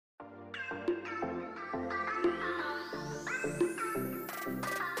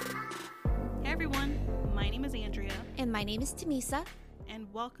everyone, my name is Andrea. And my name is Tamisa. And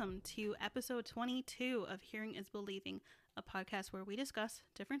welcome to episode 22 of Hearing is Believing, a podcast where we discuss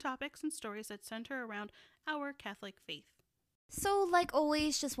different topics and stories that center around our Catholic faith. So, like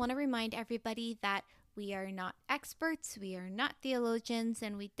always, just want to remind everybody that we are not experts, we are not theologians,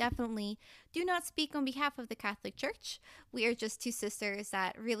 and we definitely do not speak on behalf of the Catholic Church. We are just two sisters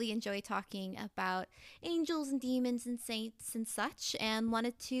that really enjoy talking about angels and demons and saints and such, and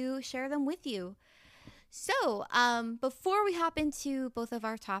wanted to share them with you. So, before we hop into both of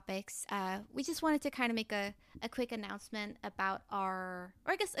our topics, we just wanted to kind of make a quick announcement about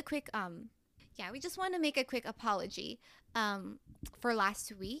we just wanted to make a quick apology. For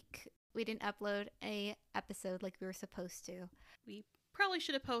last week, we didn't upload a episode like we were supposed to. We probably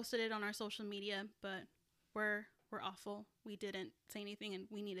should have posted it on our social media, but we're awful. We didn't say anything, and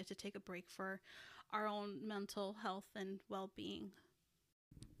we needed to take a break for our own mental health and well-being.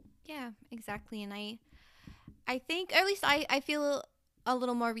 Yeah, exactly. And I think, or at least I feel a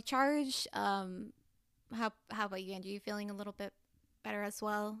little more recharged. How about you, Andrew? You feeling a little bit better as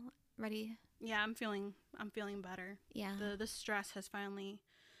well? Ready? Yeah, I'm feeling better. Yeah. The stress has finally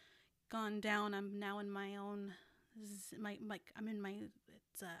gone down. I'm now in my own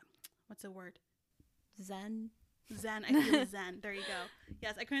what's the word? Zen. I feel zen. There you go.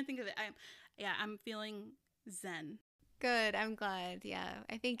 Yes, I couldn't think of it. I'm feeling zen. Good. I'm glad. Yeah.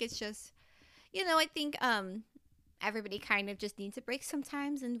 I think it's just, I think everybody kind of just needs a break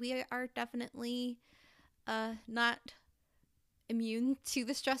sometimes, and we are definitely not immune to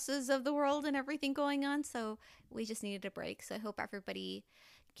the stresses of the world and everything going on, so we just needed a break. So I hope everybody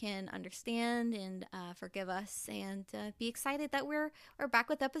can understand and forgive us, and be excited that we're back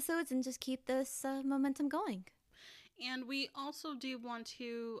with episodes and just keep this momentum going. And we also do want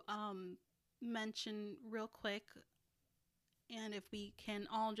to mention real quick, and if we can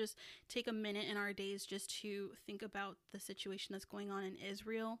all just take a minute in our days just to think about the situation that's going on in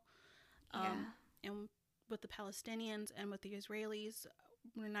Israel, and with the Palestinians and with the Israelis.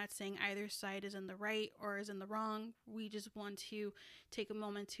 We're not saying either side is in the right or is in the wrong. We just want to take a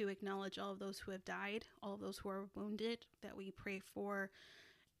moment to acknowledge all of those who have died, all of those who are wounded, that we pray for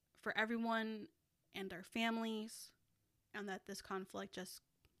everyone and their families, and that this conflict just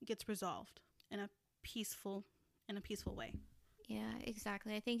gets resolved in a peaceful way. Yeah,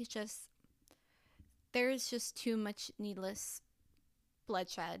 exactly. I think it's just, there's just too much needless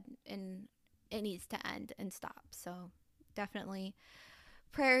bloodshed, and it needs to end and stop. So definitely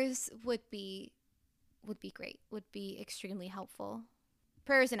prayers would be great, would be extremely helpful.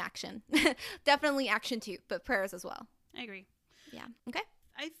 Prayers and action. Definitely action too, but prayers as well. I agree. Yeah. Okay.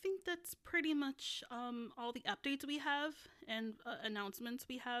 I think that's pretty much all the updates we have and announcements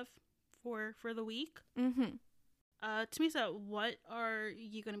we have for the week. Mm-hmm. Tamisa, what are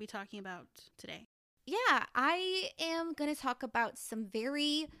you going to be talking about today? Yeah, I am going to talk about some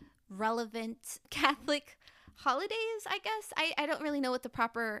very relevant Catholic holidays, I guess. I don't really know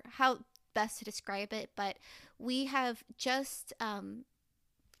how best to describe it, but we have just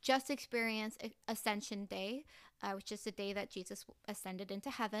experienced Ascension Day, which is the day that Jesus ascended into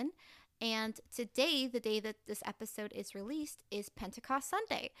heaven. And today, the day that this episode is released, is Pentecost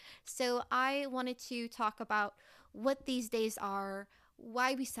Sunday. So I wanted to talk about what these days are,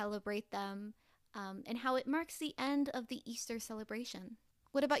 why we celebrate them, and how it marks the end of the Easter celebration.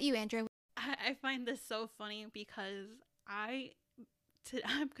 What about you, Andrea? I find this so funny because I'm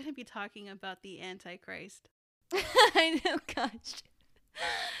going to be talking about the Antichrist. I know, gosh.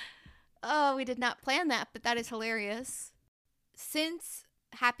 Oh, we did not plan that, but that is hilarious. Since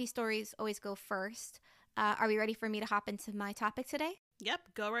happy stories always go first, are we ready for me to hop into my topic today? Yep,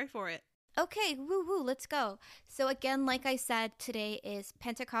 go right for it. Okay, woo, let's go. So again, like I said, today is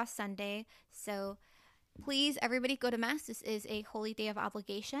Pentecost Sunday. So please, everybody, go to Mass. This is a holy day of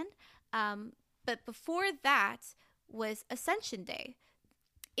obligation. But before that was Ascension Day.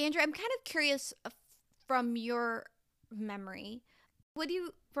 Andrew, I'm kind of curious from your memory, what do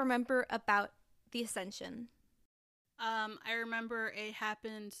you remember about the Ascension? I remember it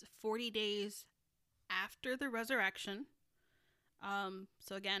happened 40 days after the resurrection.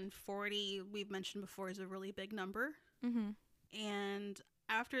 So again, 40, we've mentioned before, is a really big number. Mm-hmm. And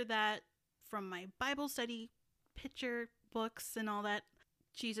after that, from my Bible study picture books and all that,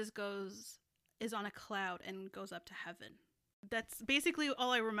 Jesus is on a cloud and goes up to heaven. That's basically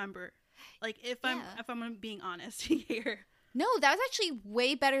all I remember. Like, if I'm being honest here. No, that was actually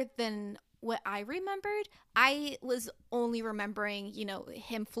way better than what I remembered. I was only remembering,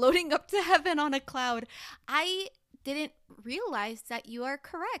 him floating up to heaven on a cloud. I didn't realize that you are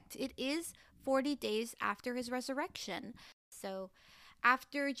correct. It is 40 days after his resurrection. So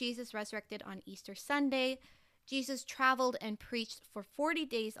After Jesus resurrected on Easter Sunday, Jesus traveled and preached for 40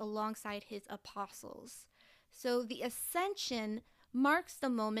 days alongside his apostles. So the ascension marks the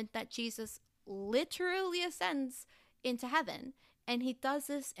moment that Jesus literally ascends into heaven. And he does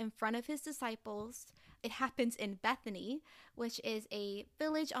this in front of his disciples. It happens in Bethany, which is a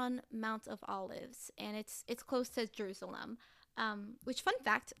village on Mount of Olives, and it's close to Jerusalem. Which, fun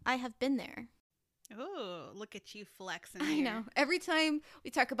fact, I have been there. Oh, look at you flexing. I know. Every time we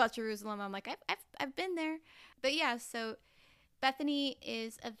talk about Jerusalem, I'm like, I've been there. But yeah, so Bethany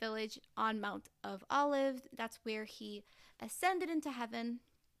is a village on Mount of Olives. That's where he ascended into heaven.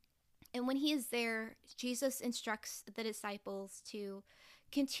 And when he is there, Jesus instructs the disciples to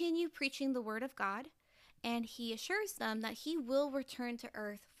continue preaching the word of God, and he assures them that he will return to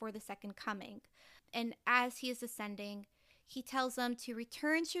earth for the second coming. And as he is ascending, he tells them to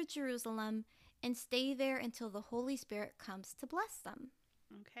return to Jerusalem and stay there until the Holy Spirit comes to bless them.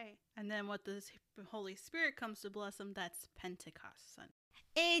 Okay. And then what the Holy Spirit comes to bless them, that's Pentecost Sunday.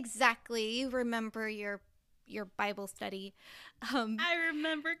 Exactly. You remember your Bible study. I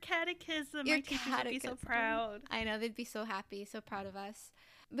remember catechism. My teachers would be so proud. I know, they'd be so happy, so proud of us.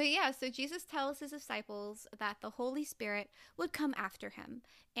 But yeah, so Jesus tells his disciples that the Holy Spirit would come after him.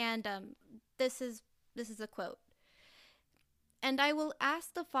 And this is a quote. "And I will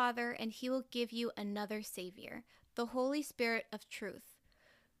ask the Father, and he will give you another Savior, the Holy Spirit of truth,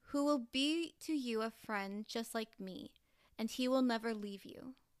 who will be to you a friend just like me, and he will never leave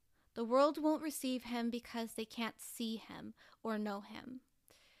you. The world won't receive him because they can't see him or know him.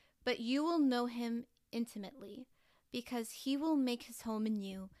 But you will know him intimately, because he will make his home in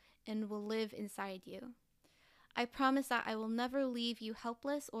you and will live inside you. I promise that I will never leave you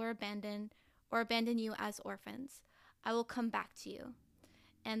helpless or abandon you as orphans. I will come back to you."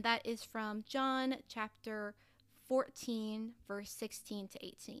 And that is from John chapter 14, verse 16 to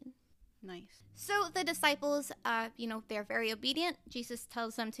 18. Nice. So the disciples, they're very obedient. Jesus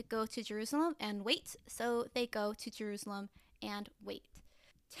tells them to go to Jerusalem and wait. So they go to Jerusalem and wait.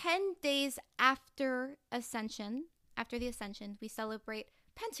 10 days after the ascension, we celebrate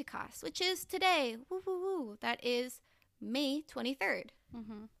Pentecost, which is today. Woo, woo, woo. That is May 23rd.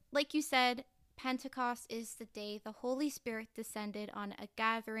 Mm-hmm. Like you said, Pentecost is the day the Holy Spirit descended on a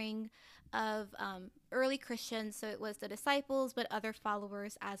gathering of early Christians. So it was the disciples, but other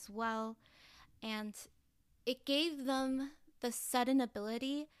followers as well. And it gave them the sudden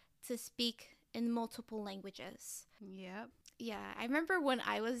ability to speak in multiple languages. Yep. Yeah, I remember when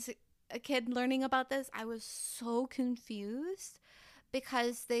I was a kid learning about this, I was so confused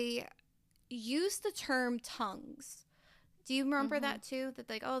because they used the term tongues. Do you remember that too? That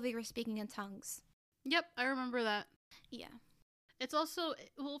they were speaking in tongues. Yep, I remember that. Yeah. It's also,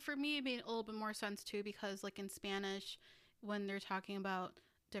 well, for me, it made a little bit more sense too, because like in Spanish, when they're talking about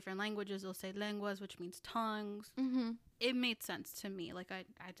different languages, they'll say lenguas, which means tongues. Mm-hmm. It made sense to me. Like I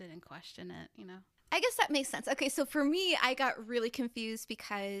didn't question it, you know? I guess that makes sense. Okay, so for me, I got really confused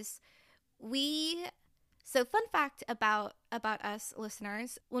because so fun fact about us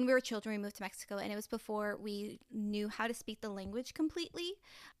listeners, when we were children, we moved to Mexico, and it was before we knew how to speak the language completely.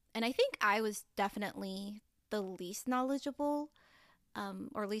 And I think I was definitely the least knowledgeable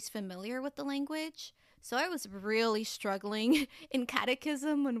or least familiar with the language. So I was really struggling in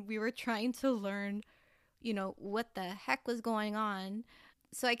catechism when we were trying to learn, what the heck was going on.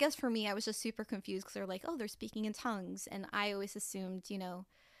 So I guess for me, I was just super confused because they're like, oh, they're speaking in tongues. And I always assumed,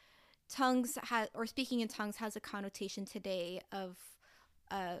 tongues or speaking in tongues has a connotation today of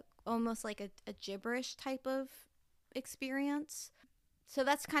almost like a gibberish type of experience. So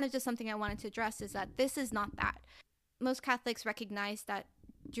that's kind of just something I wanted to address, is that this is not that. Most Catholics recognize that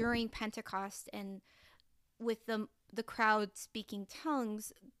during Pentecost and with the crowd speaking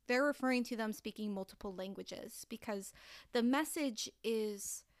tongues, they're referring to them speaking multiple languages, because the message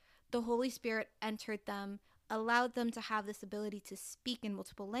is the Holy Spirit entered them, allowed them to have this ability to speak in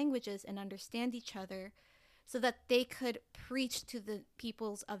multiple languages and understand each other so that they could preach to the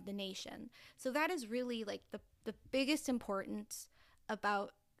peoples of the nation. So that is really like the biggest importance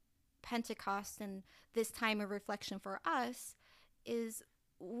about Pentecost and this time of reflection for us, is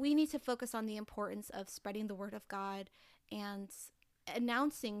we need to focus on the importance of spreading the word of God and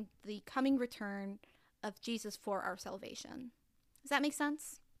announcing the coming return of Jesus for our salvation. Does that make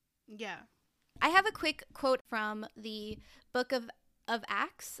sense? Yeah. I have a quick quote from the book of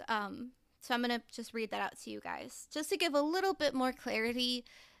Acts. So I'm going to just read that out to you guys, just to give a little bit more clarity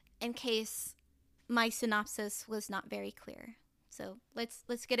in case my synopsis was not very clear. So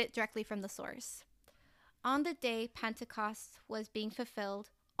let's get it directly from the source. On the day Pentecost was being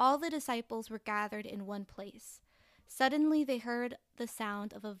fulfilled, all the disciples were gathered in one place. Suddenly they heard the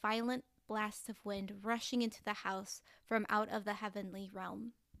sound of a violent blast of wind rushing into the house from out of the heavenly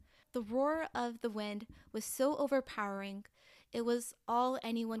realm. The roar of the wind was so overpowering, it was all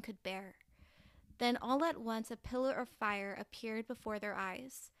anyone could bear. Then all at once a pillar of fire appeared before their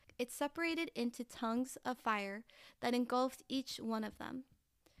eyes. It separated into tongues of fire that engulfed each one of them.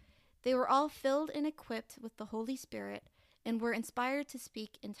 They were all filled and equipped with the Holy Spirit and were inspired to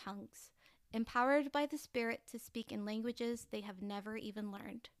speak in tongues, empowered by the Spirit to speak in languages they have never even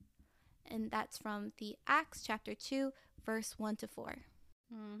learned. And that's from the Acts chapter 2, verse 1 to 4.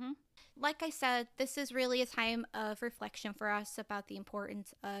 Mm-hmm. Like I said, this is really a time of reflection for us about the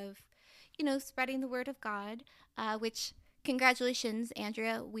importance of, spreading the word of God, which, congratulations,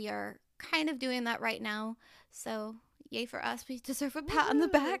 Andrea. We are kind of doing that right now. So, yay for us. We deserve a pat on the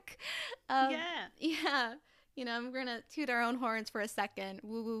back. Yeah. Yeah. I'm going to toot our own horns for a second.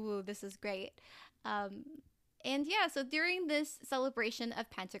 Woo, woo, woo. This is great. And yeah, so during this celebration of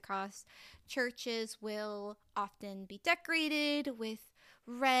Pentecost, churches will often be decorated with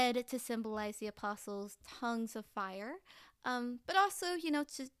red to symbolize the apostles' tongues of fire, but also,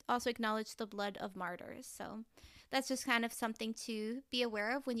 to also acknowledge the blood of martyrs. So that's just kind of something to be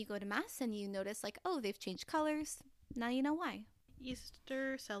aware of when you go to Mass and you notice, like, oh, they've changed colors. Now you know why.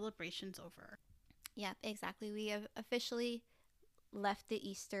 Easter celebration's over. Yeah, exactly. We have officially left the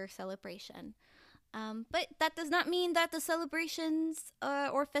Easter celebration. But that does not mean that the celebrations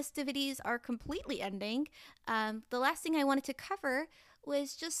or festivities are completely ending. The last thing I wanted to cover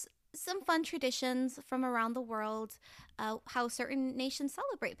was just some fun traditions from around the world, how certain nations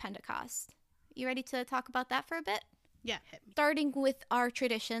celebrate Pentecost. You ready to talk about that for a bit? Yeah, hit me. Starting with our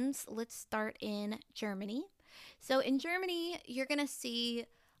traditions, let's start in Germany. So in Germany, you're going to see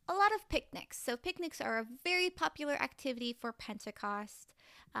a lot of picnics. So picnics are a very popular activity for Pentecost.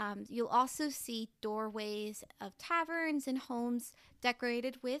 You'll also see doorways of taverns and homes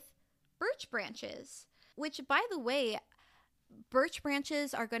decorated with birch branches, which, by the way, birch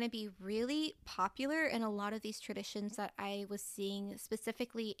branches are going to be really popular in a lot of these traditions that I was seeing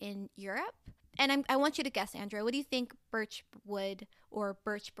specifically in Europe. And I want you to guess, Andrea, what do you think birch wood or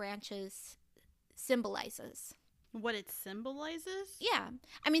birch branches symbolizes? What it symbolizes? Yeah.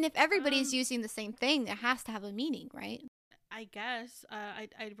 I mean, if everybody's using the same thing, it has to have a meaning, right? I guess. I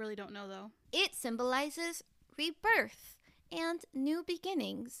really don't know, though. It symbolizes rebirth and new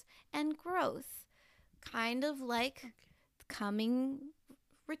beginnings and growth. Kind of like coming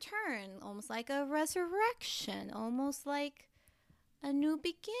return, almost like a resurrection, almost like a new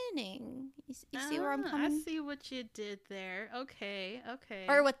beginning. You see where I'm coming? I see what you did there. Okay.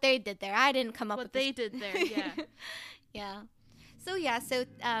 Or what they did there. I didn't come up with what they did there, yeah. Yeah. So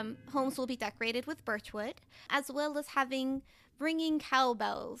homes will be decorated with birchwood, as well as ringing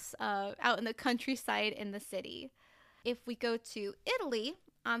cowbells out in the countryside in the city. If we go to Italy,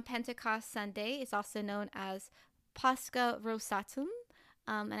 on Pentecost Sunday, it's also known as Pascha Rosatum,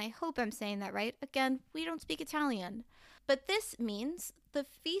 and I hope I'm saying that right. Again, we don't speak Italian, but this means the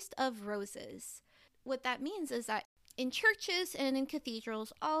Feast of Roses. What that means is that in churches and in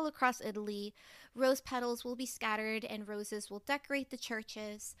cathedrals all across Italy, rose petals will be scattered and roses will decorate the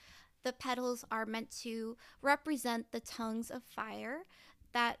churches. The petals are meant to represent the tongues of fire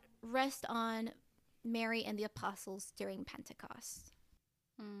that rest on Mary and the apostles during Pentecost.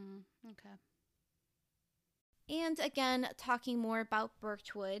 Okay. And again, talking more about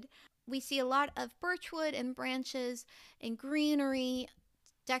birchwood, we see a lot of birchwood and branches and greenery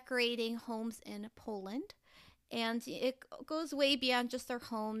decorating homes in Poland. And it goes way beyond just their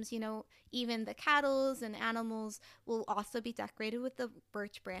homes. Even the cattle and animals will also be decorated with the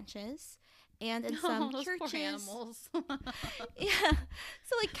birch branches. And in some those churches, poor animals. yeah,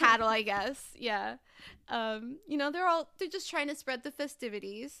 so like cattle, I guess. Yeah, they're just trying to spread the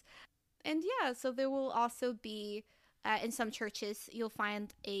festivities. And yeah, so there will also be in some churches you'll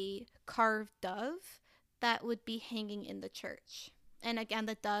find a carved dove that would be hanging in the church. And again,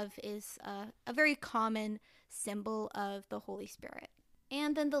 the dove is a very common symbol of the Holy Spirit.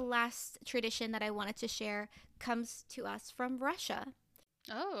 And then the last tradition that I wanted to share comes to us from Russia.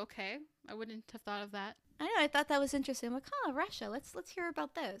 Oh, okay. I wouldn't have thought of that. I know, I thought that was interesting. I'm like, Russia, let's hear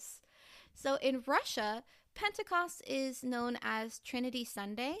about this. So in Russia, Pentecost is known as Trinity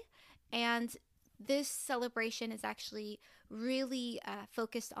Sunday, and this celebration is actually really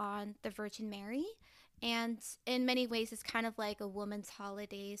focused on the Virgin Mary. And in many ways, it's kind of like a woman's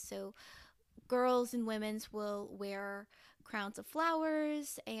holiday. So girls and women will wear crowns of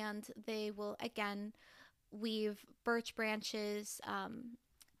flowers, and they will, again, weave birch branches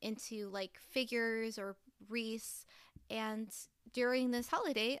into like figures or wreaths. And during this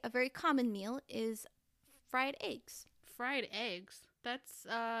holiday, a very common meal is fried eggs. Fried eggs. That's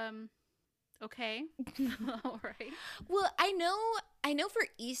okay. All right. Well, I know for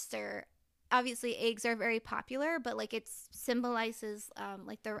Easter, obviously eggs are very popular, but like it symbolizes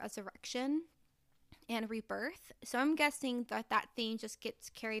like the resurrection and rebirth. So I'm guessing that theme just gets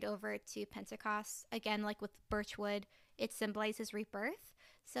carried over to Pentecost. Again, like with birchwood, it symbolizes rebirth.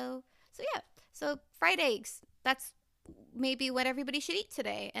 So yeah. So fried eggs. That's maybe what everybody should eat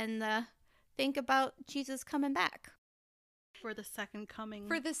today, and think about Jesus coming back. For the second coming.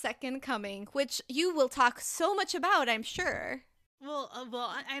 For the second coming, which you will talk so much about, I'm sure. Well,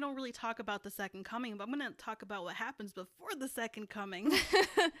 I don't really talk about the second coming, but I'm going to talk about what happens before the second coming.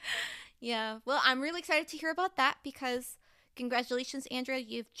 Yeah, well, I'm really excited to hear about that because congratulations, Andrea,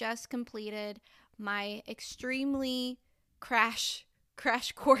 you've just completed my extremely crash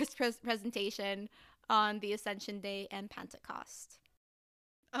course presentation on the Ascension Day and Pentecost.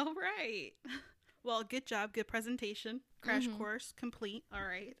 All right. Well, good job. Good presentation. Crash course complete. All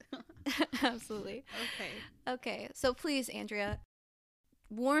right. Absolutely. Okay. So please, Andrea,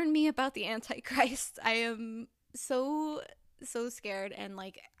 warn me about the Antichrist. I am so scared, and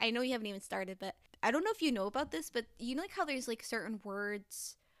like I know you haven't even started, but I don't know if you know about this, but you know like how there's like certain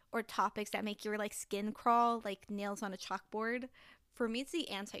words or topics that make your like skin crawl like nails on a chalkboard. For me, it's the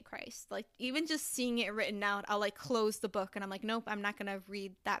Antichrist. Like even just seeing it written out, I'll like close the book and I'm like, nope, I'm not gonna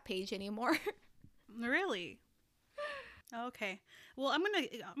read that page anymore. Really? Okay. Well, I'm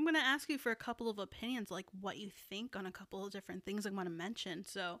gonna ask you for a couple of opinions, like what you think on a couple of different things I want to mention.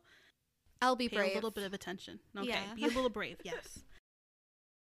 So I'll be pay brave. a little bit of attention. Okay. Yeah. Be a little brave. Yes.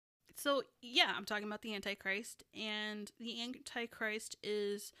 So yeah, I'm talking about the Antichrist, and the Antichrist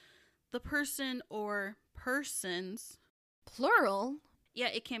is the person or persons. Plural. Yeah,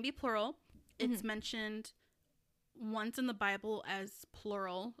 it can be plural. It's mentioned once in the Bible as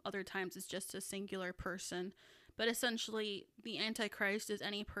plural, other times it's just a singular person. But essentially, the Antichrist is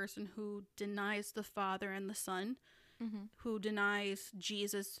any person who denies the Father and the Son, who denies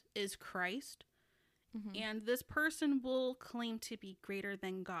Jesus is Christ, and this person will claim to be greater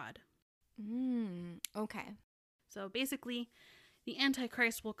than God. Okay. So basically, the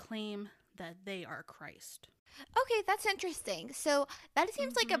Antichrist will claim that they are Christ. Okay, that's interesting. So that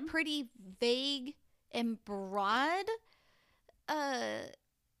seems like a pretty vague and broad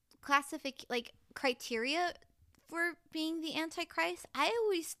criteria for being the Antichrist. I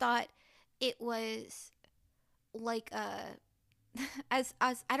always thought it was like as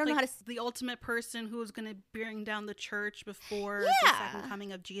I don't know how to the ultimate person who is going to bring down the church before the second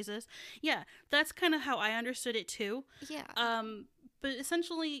coming of Jesus. Yeah, that's kind of how I understood it too. Yeah. But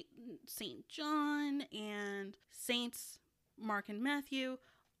essentially, Saint John and Saints Mark and Matthew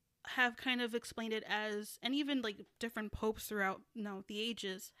have kind of explained it as, and even like different popes throughout the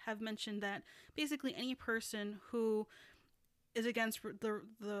ages have mentioned that basically any person who is against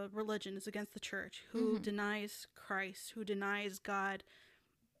the religion, is against the church, who denies Christ, who denies God,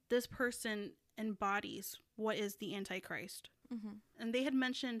 this person embodies what is the Antichrist. And they had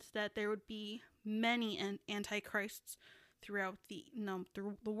mentioned that there would be many Antichrists throughout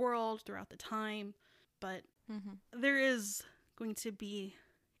through the world, throughout the time, but there is going to be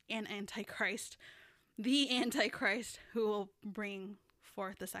an Antichrist, the Antichrist who will bring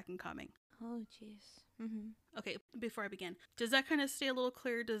forth the second coming. Oh, jeez. Okay, before I begin, does that kind of stay a little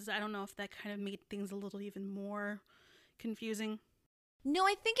clear? I don't know if that kind of made things a little even more confusing. No,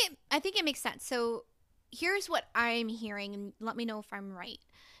 I think it makes sense. So here's what I'm hearing, and let me know if I'm right.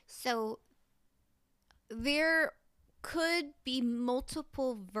 So there could be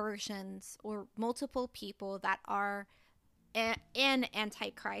multiple versions or multiple people that are an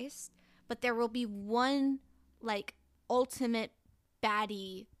Antichrist, but there will be one like ultimate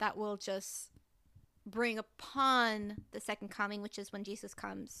baddie that will just bring upon the second coming, which is when Jesus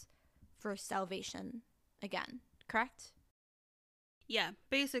comes for salvation again. Correct? Yeah,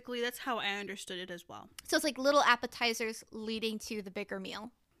 basically that's how I understood it as well. So it's like little appetizers leading to the bigger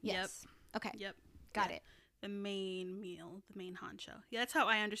meal. Yes. Yep. Okay. Yep. Got it. The main meal, the main honcho. Yeah, that's how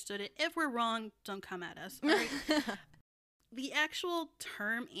I understood it. If we're wrong, don't come at us. All right? The actual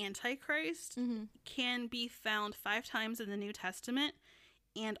term Antichrist can be found 5 times in the New Testament,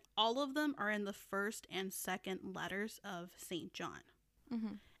 and all of them are in the first and second letters of St. John.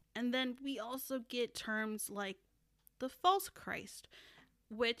 And then we also get terms like the false Christ,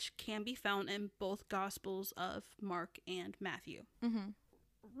 which can be found in both Gospels of Mark and Matthew.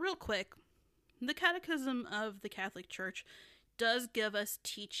 Real quick, the Catechism of the Catholic Church does give us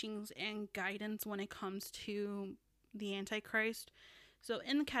teachings and guidance when it comes to the Antichrist. So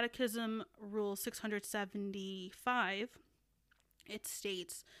in the Catechism, Rule 675, it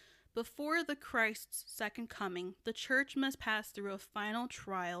states, Before the Christ's second coming, the church must pass through a final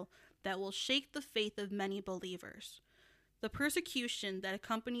trial that will shake the faith of many believers. The persecution that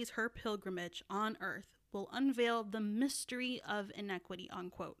accompanies her pilgrimage on earth will unveil the mystery of iniquity,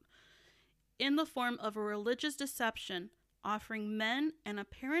 unquote, in the form of a religious deception, offering men an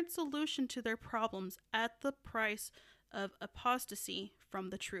apparent solution to their problems at the price of apostasy from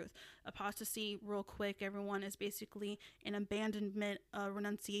the truth. Apostasy, real quick, everyone, is basically an abandonment, a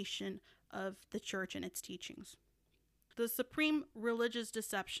renunciation of the church and its teachings. The supreme religious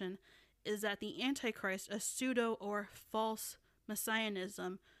deception is that the Antichrist, a pseudo or false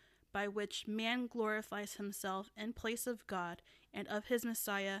messianism by which man glorifies himself in place of God and of his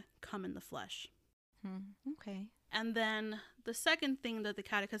Messiah come in the flesh. Okay. And then the second thing that the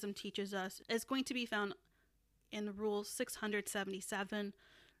Catechism teaches us is going to be found in Rule 677.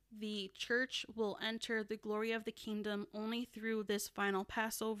 The church will enter the glory of the kingdom only through this final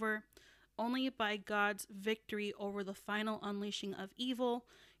Passover, only by God's victory over the final unleashing of evil.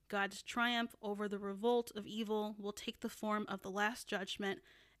 God's triumph over the revolt of evil will take the form of the last judgment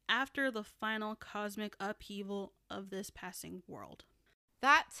after the final cosmic upheaval of this passing world.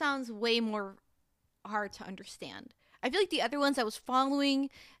 That sounds way more hard to understand. I feel like the other ones I was following,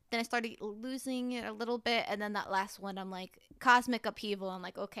 then I started losing it a little bit, and then that last one, I'm like, cosmic upheaval. I'm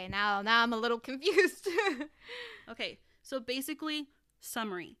like, okay, now I'm a little confused. Okay, so basically,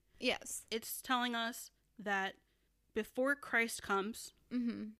 summary. Yes. It's telling us that before Christ comes,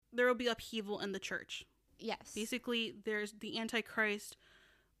 there will be upheaval in the church. Yes. Basically, there's the Antichrist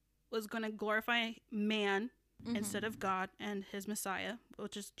was going to glorify man instead of God and his Messiah,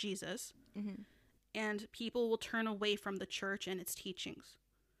 which is Jesus. And people will turn away from the church and its teachings.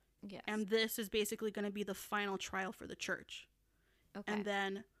 Yes. And this is basically going to be the final trial for the church. Okay. And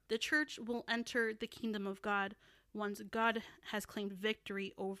then the church will enter the kingdom of God once God has claimed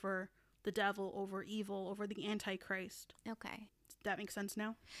victory over the devil, over evil, over the Antichrist. Okay. Does that make sense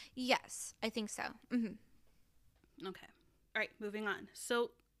now? Yes, I think so. Okay. All right, moving on.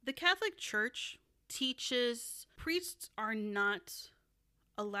 So the Catholic Church teaches priests are not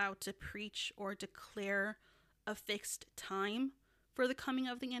allowed to preach or declare a fixed time for the coming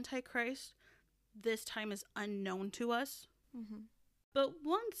of the Antichrist. This time is unknown to us. But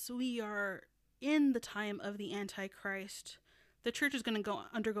once we are in the time of the Antichrist, the church is going to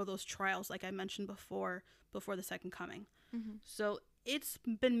undergo those trials, like I mentioned before the second coming. So it's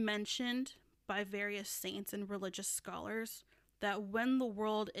been mentioned by various saints and religious scholars that when the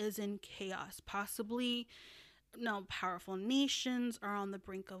world is in chaos, possibly powerful nations are on the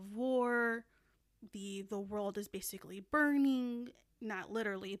brink of war, the world is basically burning, not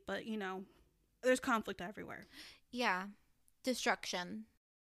literally, but there's conflict everywhere. Yeah. Destruction.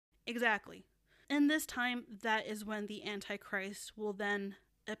 Exactly. In this time, that is when the Antichrist will then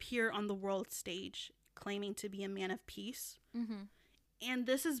appear on the world stage, claiming to be a man of peace. And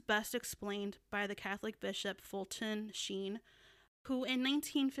this is best explained by the Catholic bishop Fulton Sheen, who in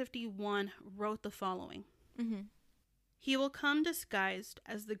 1951 wrote the following. He will come disguised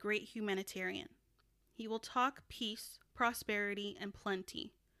as the great humanitarian. He will talk peace, prosperity, and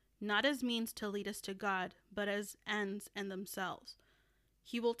plenty, not as means to lead us to God, but as ends in themselves.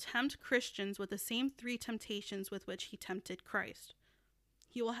 He will tempt Christians with the same three temptations with which he tempted Christ.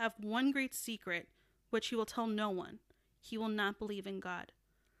 He will have one great secret, which he will tell no one. He will not believe in God.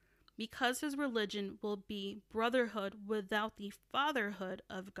 Because his religion will be brotherhood without the fatherhood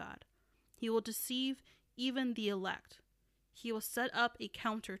of God, he will deceive even the elect. He will set up a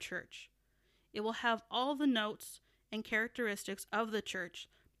counter church. It will have all the notes and characteristics of the church,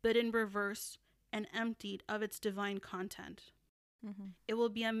 but in reverse and emptied of its divine content. It will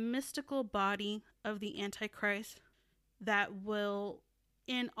be a mystical body of the Antichrist that will,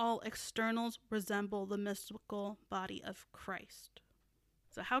 in all externals, resemble the mystical body of Christ.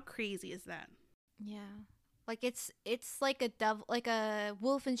 So how crazy is that? Yeah. Like it's like a devil, like a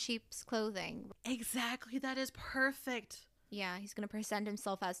wolf in sheep's clothing. Exactly. That is perfect. Yeah, he's going to present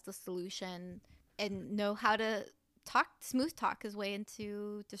himself as the solution and know how to smooth talk his way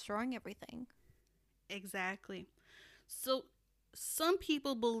into destroying everything. Exactly. So some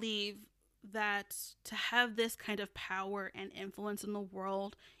people believe that to have this kind of power and influence in the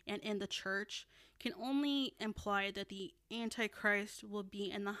world and in the church can only imply that the Antichrist will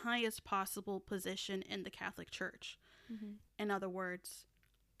be in the highest possible position in the Catholic Church. In other words,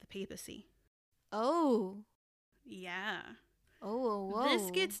 the papacy. Oh. Yeah. Oh, whoa.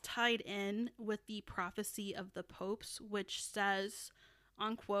 This gets tied in with the prophecy of the popes, which says,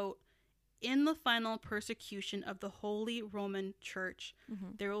 unquote, in the final persecution of the Holy Roman Church,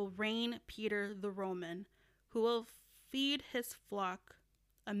 there will reign Peter the Roman, who will feed his flock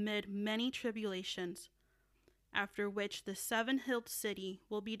amid many tribulations, after which the seven-hilled city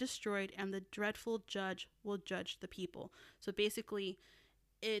will be destroyed and the dreadful judge will judge the people. So basically,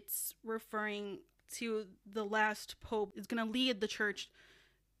 it's referring to the last pope is going to lead the church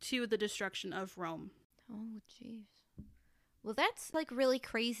to the destruction of Rome. Oh, jeez. Well, that's like really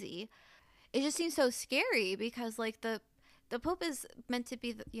crazy. It just seems so scary because like the pope is meant to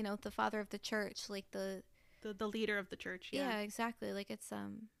be the, the father of the church, like the leader of the church. Yeah, exactly. Like it's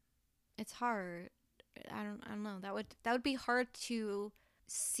hard. I don't know. That would be hard to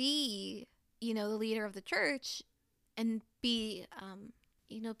see, the leader of the church and be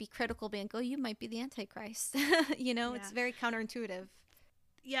be critical, being go, you might be the Antichrist. It's very counterintuitive.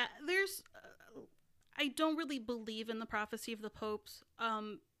 Yeah, there's I don't really believe in the prophecy of the popes.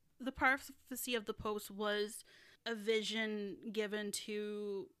 The prophecy of the popes was a vision given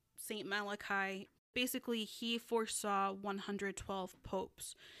to Saint Malachi. Basically, he foresaw 112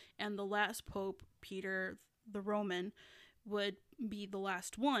 popes, and the last pope, Peter the Roman, would be the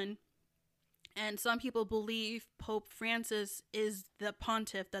last one. And some people believe Pope Francis is the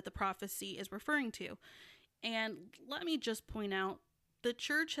pontiff that the prophecy is referring to. And let me just point out, the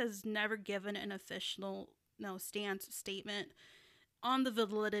church has never given an official statement on the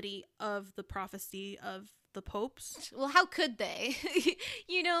validity of the prophecy of the popes. Well, how could they?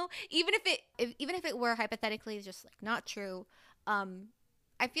 Even if it were hypothetically just like not true,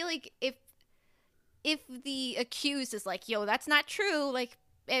 I feel like if the accused is like, yo, that's not true, like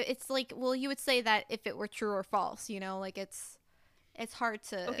it's like, well, you would say that if it were true or false, like it's hard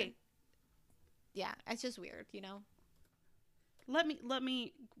to. Okay. Yeah, it's just weird, Let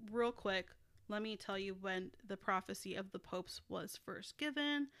me real quick. Let me tell you when the prophecy of the popes was first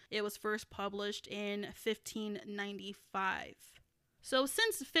given. It was first published in 1595. So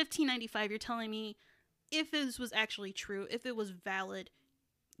since 1595, you're telling me if this was actually true, if it was valid,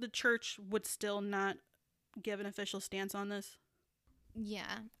 the church would still not give an official stance on this?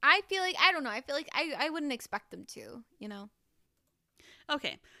 Yeah. I feel like, I don't know. I feel like I wouldn't expect them to,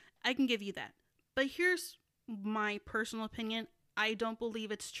 Okay, I can give you that. But here's my personal opinion. I don't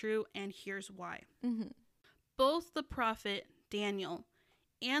believe it's true, and here's why. Mm-hmm. Both the prophet Daniel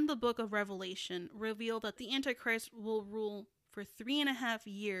and the book of Revelation reveal that the Antichrist will rule for 3.5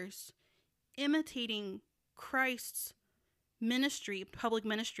 years, imitating Christ's ministry, public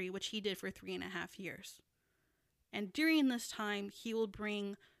ministry, which he did for 3.5 years. And during this time, he will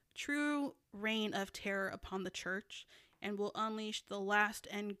bring true reign of terror upon the church and will unleash the last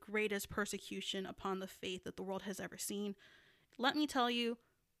and greatest persecution upon the faith that the world has ever seen. Let me tell you,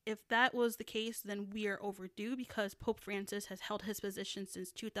 if that was the case, then we are overdue because Pope Francis has held his position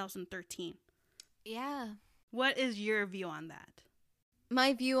since 2013. Yeah. What is your view on that?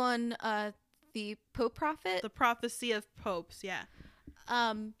 My view on the Pope prophet? The prophecy of popes, yeah.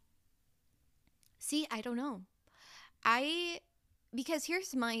 See, I don't know. Because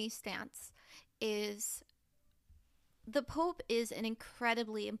here's my stance, is the Pope is an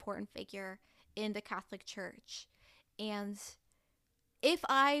incredibly important figure in the Catholic Church. And if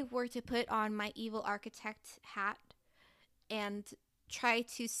I were to put on my evil architect hat and try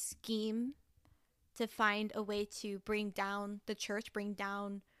to scheme to find a way to bring down the church, bring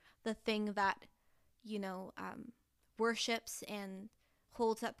down the thing that, worships and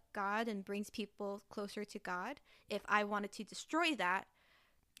holds up God and brings people closer to God, if I wanted to destroy that,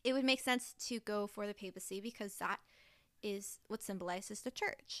 it would make sense to go for the papacy because that is what symbolizes the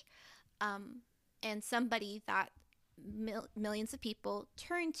church. And somebody that millions of people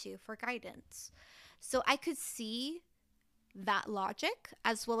turn to for guidance. So I could see that logic,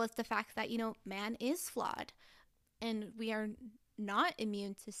 as well as the fact that, man is flawed and we are not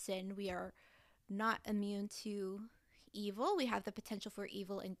immune to sin. We are not immune to evil. We have the potential for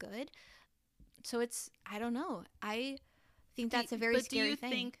evil and good. So I don't know. I think that's a very scary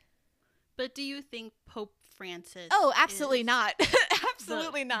thing. But do you think Pope Francis? Oh, absolutely not.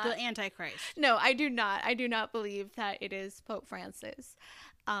 Absolutely not. The Antichrist. No, I do not. I do not believe that it is Pope Francis.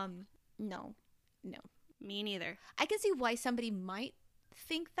 No. Me neither. I can see why somebody might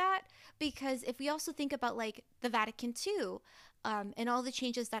think that, because if we also think about like the Vatican II, and all the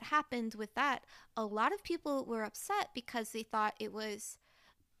changes that happened with that, a lot of people were upset because they thought it was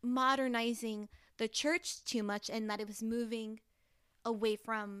modernizing the church too much and that it was moving away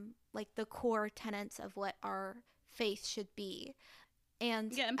from like the core tenets of what our faith should be.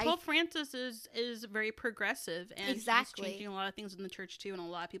 And Pope Francis is very progressive, and exactly. He's changing a lot of things in the church too, and a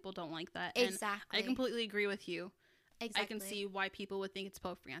lot of people don't like that. Exactly. And I completely agree with you. Exactly. I can see why people would think it's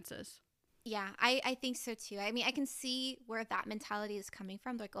Pope Francis. Yeah, I think so too. I mean, I can see where that mentality is coming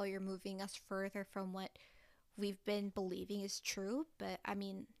from. Like, oh, you're moving us further from what we've been believing is true. But I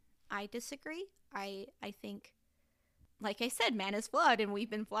mean, I disagree. I think, like I said, man is flawed, and we've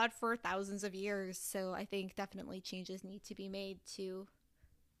been flawed for thousands of years. So I think definitely changes need to be made to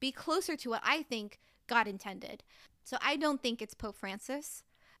be closer to what I think God intended. So I don't think it's Pope Francis.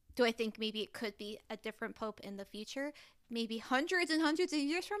 Do I think maybe it could be a different pope in the future? Maybe hundreds and hundreds of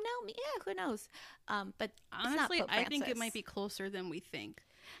years from now? Yeah, who knows? But honestly, I think it might be closer than we think.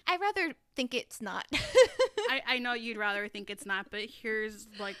 I'd rather think it's not. I know you'd rather think it's not, but here's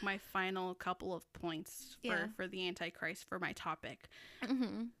like my final couple of points for the Antichrist for my topic.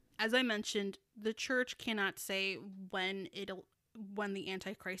 Mm-hmm. As I mentioned, the church cannot say when the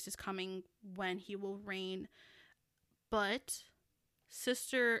Antichrist is coming, when he will reign, but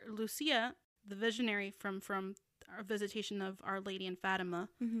Sister Lucia, the visionary from our visitation of Our Lady in Fatima,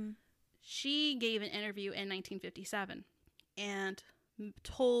 mm-hmm. she gave an interview in 1957 and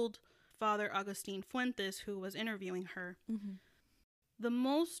told Father Agustin Fuentes, who was interviewing her, mm-hmm. the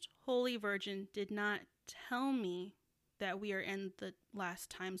Most Holy Virgin did not tell me that we are in the last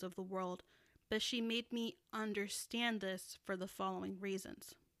times of the world, but she made me understand this for the following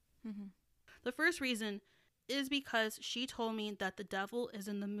reasons. Mm-hmm. The first reason is because she told me that the devil is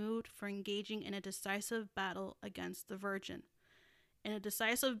in the mood for engaging in a decisive battle against the Virgin. And a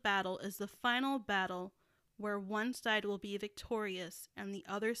decisive battle is the final battle where one side will be victorious and the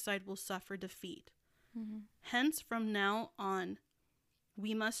other side will suffer defeat. Mm-hmm. Hence, from now on,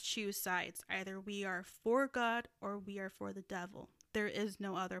 we must choose sides. Either we are for God or we are for the devil. There is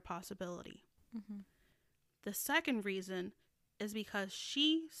no other possibility. Mm-hmm. The second reason is because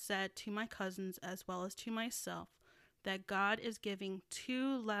she said to my cousins as well as to myself that God is giving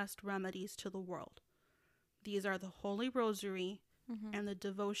two last remedies to the world. These are the Holy Rosary mm-hmm. and the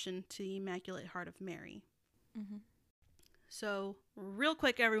devotion to the Immaculate Heart of Mary. Mm-hmm. So, real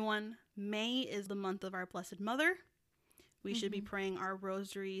quick, everyone, May is the month of our Blessed Mother. We should be praying our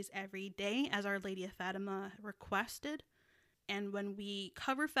rosaries every day as Our Lady of Fatima requested. And when we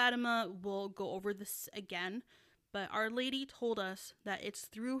cover Fatima, we'll go over this again. But Our Lady told us that it's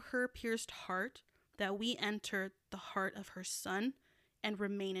through her pierced heart that we enter the heart of her Son and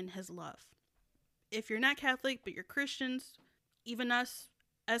remain in his love. If you're not Catholic, but you're Christians, even us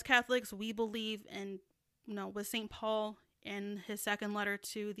as Catholics, we believe in, with St. Paul in his second letter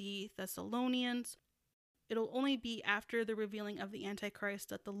to the Thessalonians, it'll only be after the revealing of the Antichrist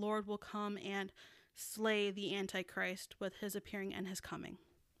that the Lord will come and slay the Antichrist with his appearing and his coming.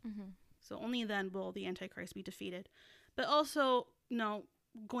 Mm-hmm. So only then will the Antichrist be defeated. But also,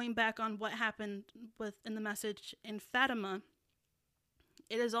 going back on what happened in the message in Fatima,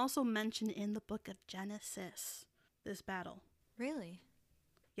 it is also mentioned in the book of Genesis, this battle. Really?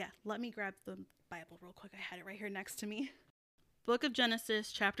 Yeah, let me grab the Bible real quick. I had it right here next to me. Book of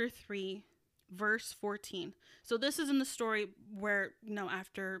Genesis, chapter 3, verse 14. So this is in the story where,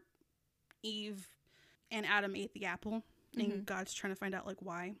 after Eve and Adam ate the apple, and God's trying to find out,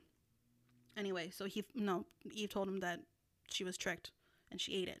 why. Anyway, so Eve told him that she was tricked, and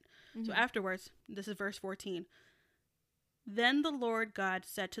she ate it. Mm-hmm. So afterwards, this is verse 14. Then the Lord God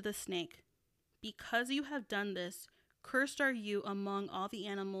said to the snake, "Because you have done this, cursed are you among all the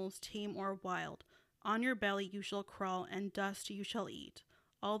animals, tame or wild. On your belly you shall crawl, and dust you shall eat,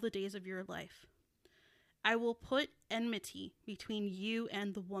 all the days of your life. I will put enmity between you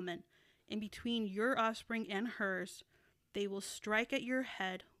and the woman, and between your offspring and hers. They will strike at your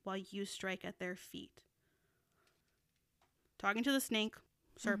head, while you strike at their feet." Talking to the snake,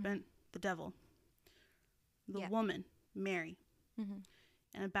 serpent, the devil. The woman, Mary. Mm-hmm.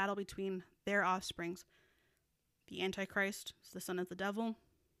 And a battle between their offsprings. The Antichrist is the son of the devil.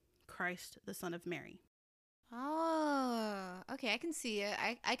 Christ, the son of Mary. Oh, okay. I can see it.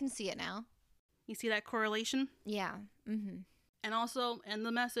 I can see it now. You see that correlation? Yeah. Mm-hmm. And also, in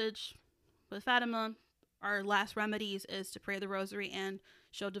the message with Fatima, our last remedies is to pray the rosary and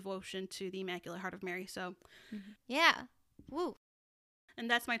show devotion to the Immaculate Heart of Mary. So, yeah. Woo. And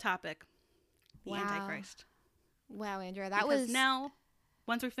that's my topic. The Antichrist. Wow, Andrea. Because now,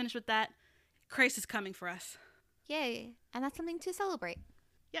 once we're finished with that, Christ is coming for us. Yay. And that's something to celebrate.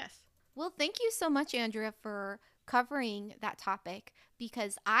 Yes. Well, thank you so much, Andrea, for covering that topic,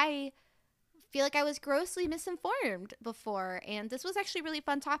 because I feel like I was grossly misinformed before, and this was actually a really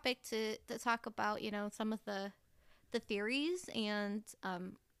fun topic to talk about, some of the theories and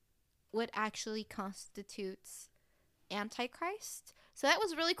what actually constitutes Antichrist. So that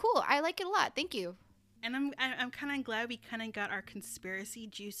was really cool. I like it a lot. Thank you. And I'm kind of glad we kind of got our conspiracy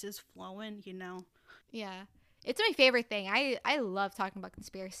juices flowing, Yeah. It's my favorite thing. I love talking about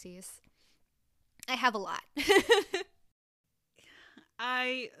conspiracies. I have a lot.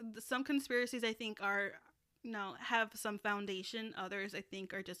 Some conspiracies I think are have some foundation. Others, I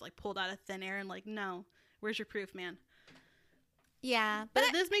think, are just like pulled out of thin air and like, no, where's your proof, man? Yeah, but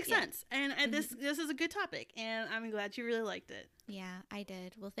this makes sense, and this is a good topic, and I'm glad you really liked it. Yeah, I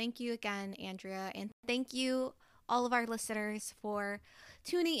did. Well, thank you again, Andrea, and thank you all of our listeners for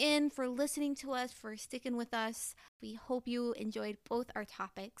tuning in, for listening to us, for sticking with us. We hope you enjoyed both our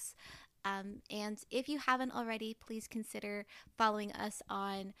topics. And if you haven't already, please consider following us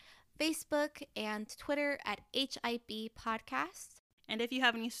on Facebook and Twitter at HIB Podcast. And if you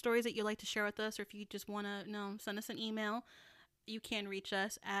have any stories that you'd like to share with us, or if you just want to send us an email, you can reach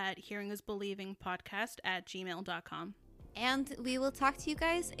us at hearingisbelievingpodcast@gmail.com. And we will talk to you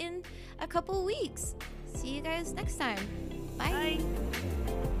guys in a couple weeks. See you guys next time. Bye. Bye.